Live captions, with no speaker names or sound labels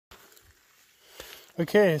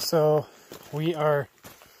Okay, so we are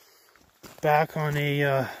back on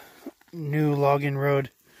a new logging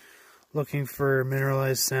road looking for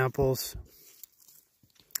mineralized samples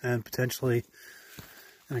and potentially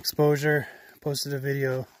an exposure. Posted a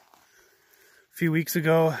video a few weeks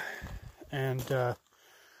ago and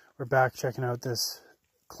we're back checking out this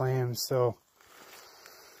claim. So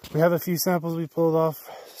we have a few samples we pulled off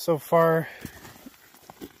so far.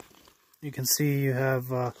 You can see you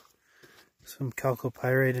have some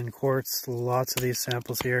chalcopyrite and quartz, lots of these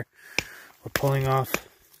samples here. We're pulling off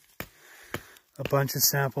a bunch of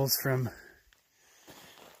samples from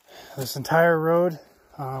this entire road.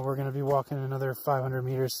 We're going to be walking another 500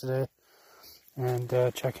 meters today and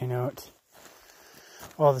checking out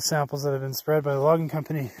all the samples that have been spread by the logging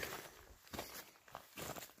company.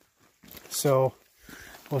 So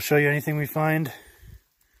we'll show you anything we find.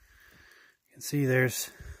 You can see there's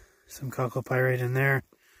some chalcopyrite in there.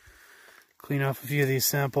 Clean off a few of these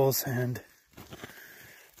samples and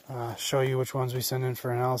show you which ones we send in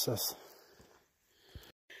for analysis.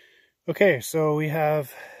 Okay, so we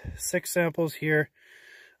have 6 samples here.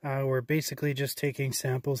 We're basically just taking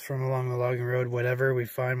samples from along the logging road, whatever we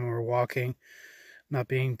find when we're walking, not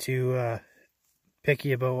being too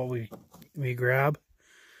picky about what we grab.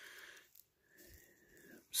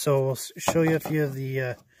 So we'll show you a few of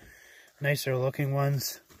the nicer looking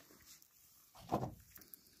ones.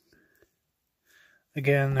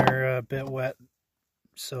 Again, they're a bit wet,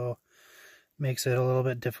 so makes it a little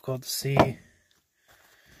bit difficult to see.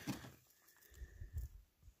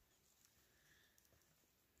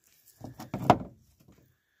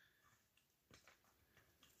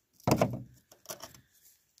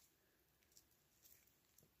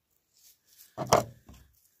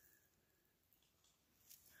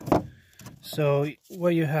 So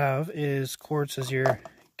what you have is quartz as your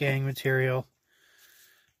gang material,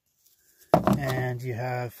 and you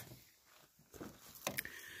have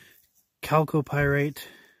chalcopyrite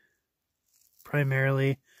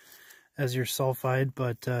primarily as your sulfide,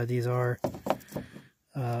 but these are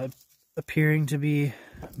appearing to be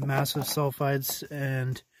massive sulfides,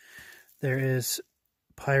 and there is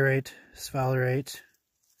pyrite, sphalerite,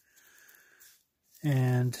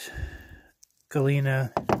 and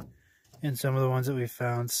galena in some of the ones that we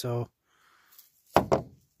found. So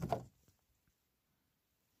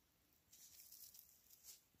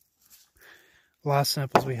last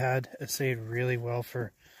samples we had assayed really well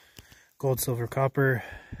for gold, silver, copper.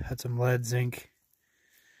 Had some lead, zinc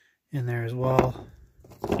in there as well.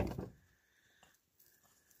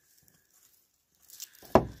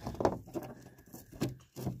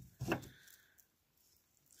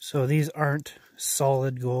 So these aren't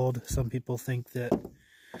solid gold. Some people think that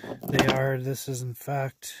they are. This is in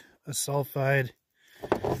fact a sulfide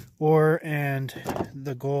ore, and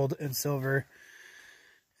the gold and silver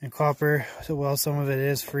and copper, so well, some of it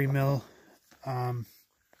is free mill. A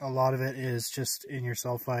lot of it is just in your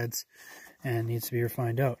sulfides and needs to be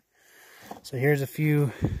refined out. So here's a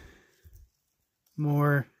few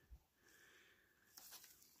more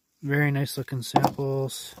very nice looking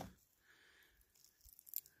samples.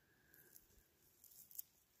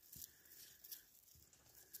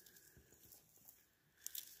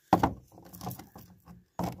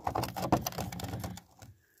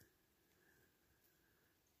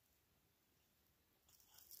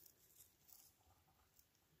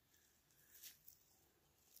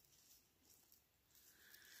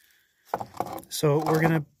 So we're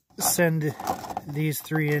going to send these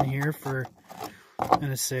 3 in here for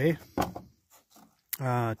an assay.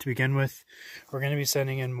 To begin with, we're going to be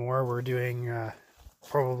sending in more. We're doing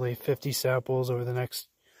probably 50 samples over the next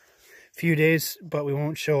few days, but we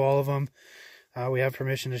won't show all of them. We have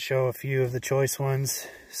permission to show a few of the choice ones,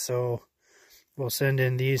 so we'll send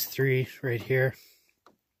in these 3 right here,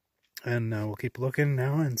 and we'll keep looking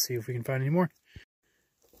now and see if we can find any more.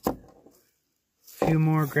 Few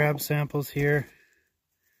more grab samples here.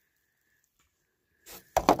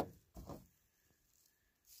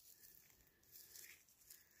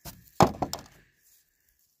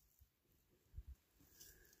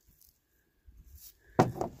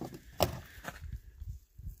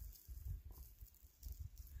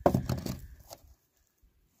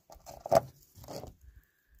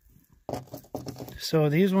 So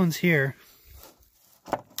these ones here,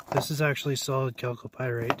 this is actually solid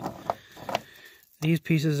chalcopyrite. These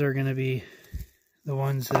pieces are going to be the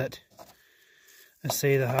ones that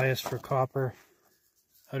assay the highest for copper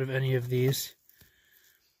out of any of these.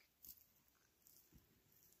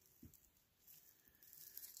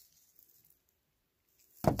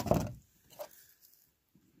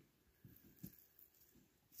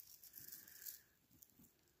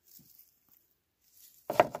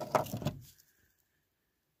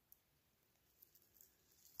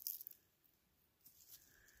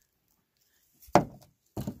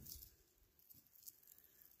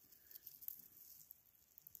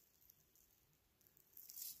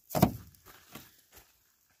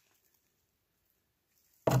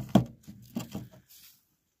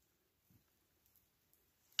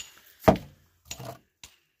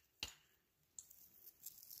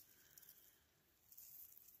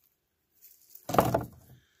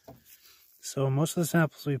 So most of the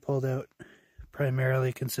samples we pulled out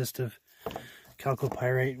primarily consist of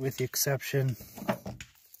chalcopyrite, with the exception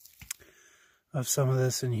of some of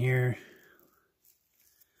this in here.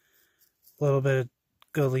 A little bit of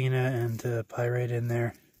galena and pyrite in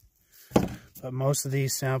there. But most of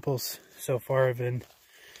these samples so far have been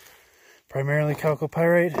primarily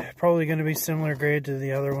chalcopyrite. Probably going to be similar grade to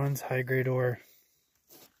the other ones, high grade ore.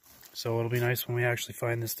 So it'll be nice when we actually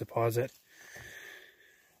find this deposit.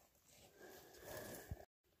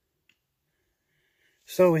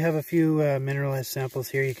 So we have a few mineralized samples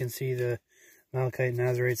here. You can see the malachite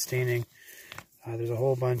nazarite staining. There's a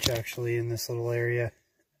whole bunch actually in this little area.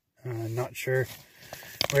 Not sure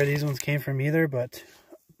where these ones came from either, but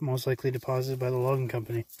most likely deposited by the logging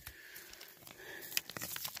company.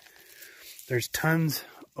 There's tons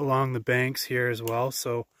along the banks here as well,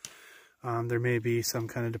 so there may be some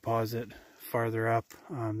kind of deposit farther up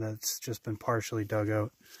that's just been partially dug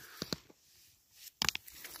out.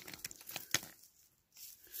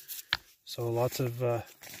 So lots of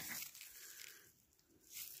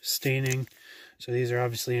staining. So these are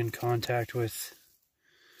obviously in contact with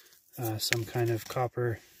some kind of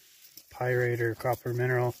copper pyrite or copper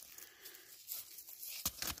mineral.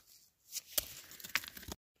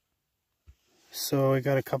 So I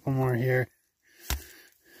got a couple more here.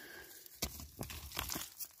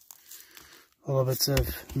 Little bits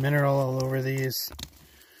of mineral all over these.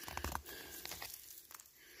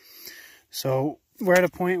 So we're at a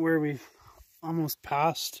point where we've almost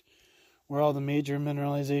passed where all the major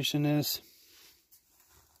mineralization is.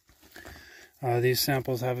 These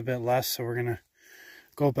samples have a bit less, so we're gonna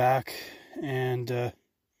go back and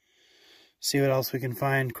see what else we can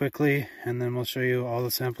find quickly, and then we'll show you all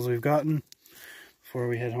the samples we've gotten before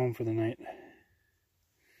we head home for the night.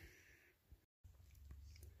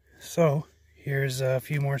 So here's a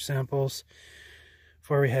few more samples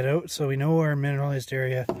before we head out. So we know our mineralized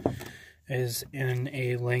area is in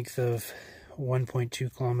a length of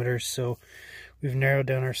 1.2 kilometers, so we've narrowed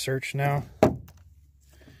down our search now.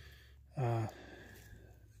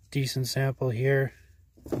 Decent sample here.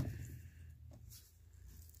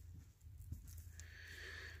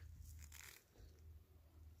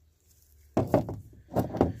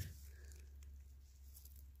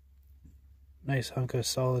 Nice hunk of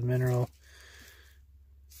solid mineral.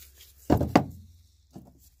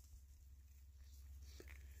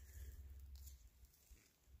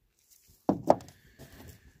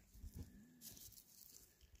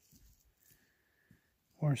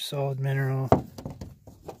 More solid mineral.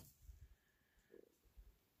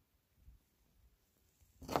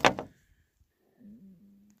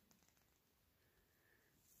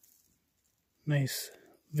 Nice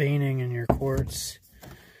veining in your quartz.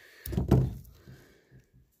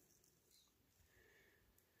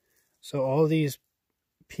 So all these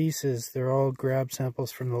pieces, they're all grab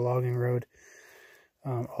samples from the logging road,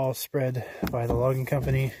 all spread by the logging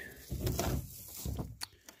company.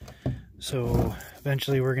 So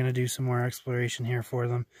eventually we're going to do some more exploration here for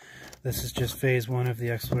them. This is just phase 1 of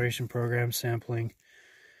the exploration program, sampling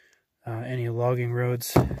any logging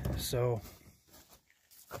roads. So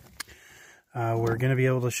we're going to be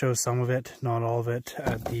able to show some of it, not all of it,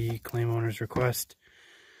 at the claim owner's request.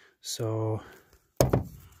 So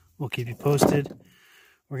we'll keep you posted.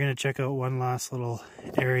 We're going to check out one last little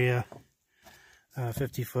area,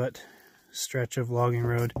 50-foot stretch of logging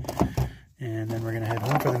road, and then we're going to head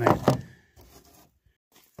home for the night.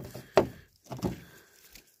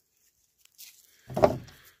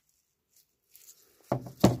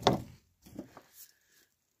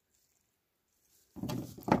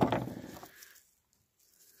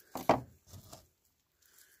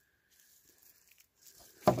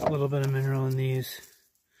 A little bit of mineral in these.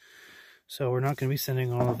 So we're not going to be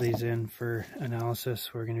sending all of these in for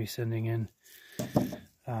analysis. We're going to be sending in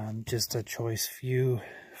just a choice few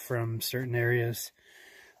from certain areas.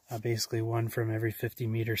 Basically one from every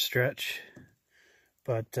 50-meter stretch.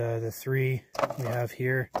 But the 3 we have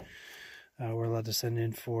here, we're allowed to send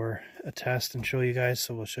in for a test and show you guys.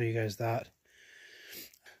 So we'll show you guys that.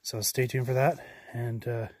 So stay tuned for that. And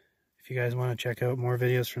if you guys want to check out more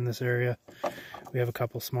videos from this area, we have a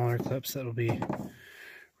couple smaller clips that will be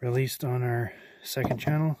released on our second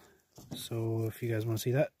channel. So if you guys want to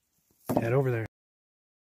see that, head over there.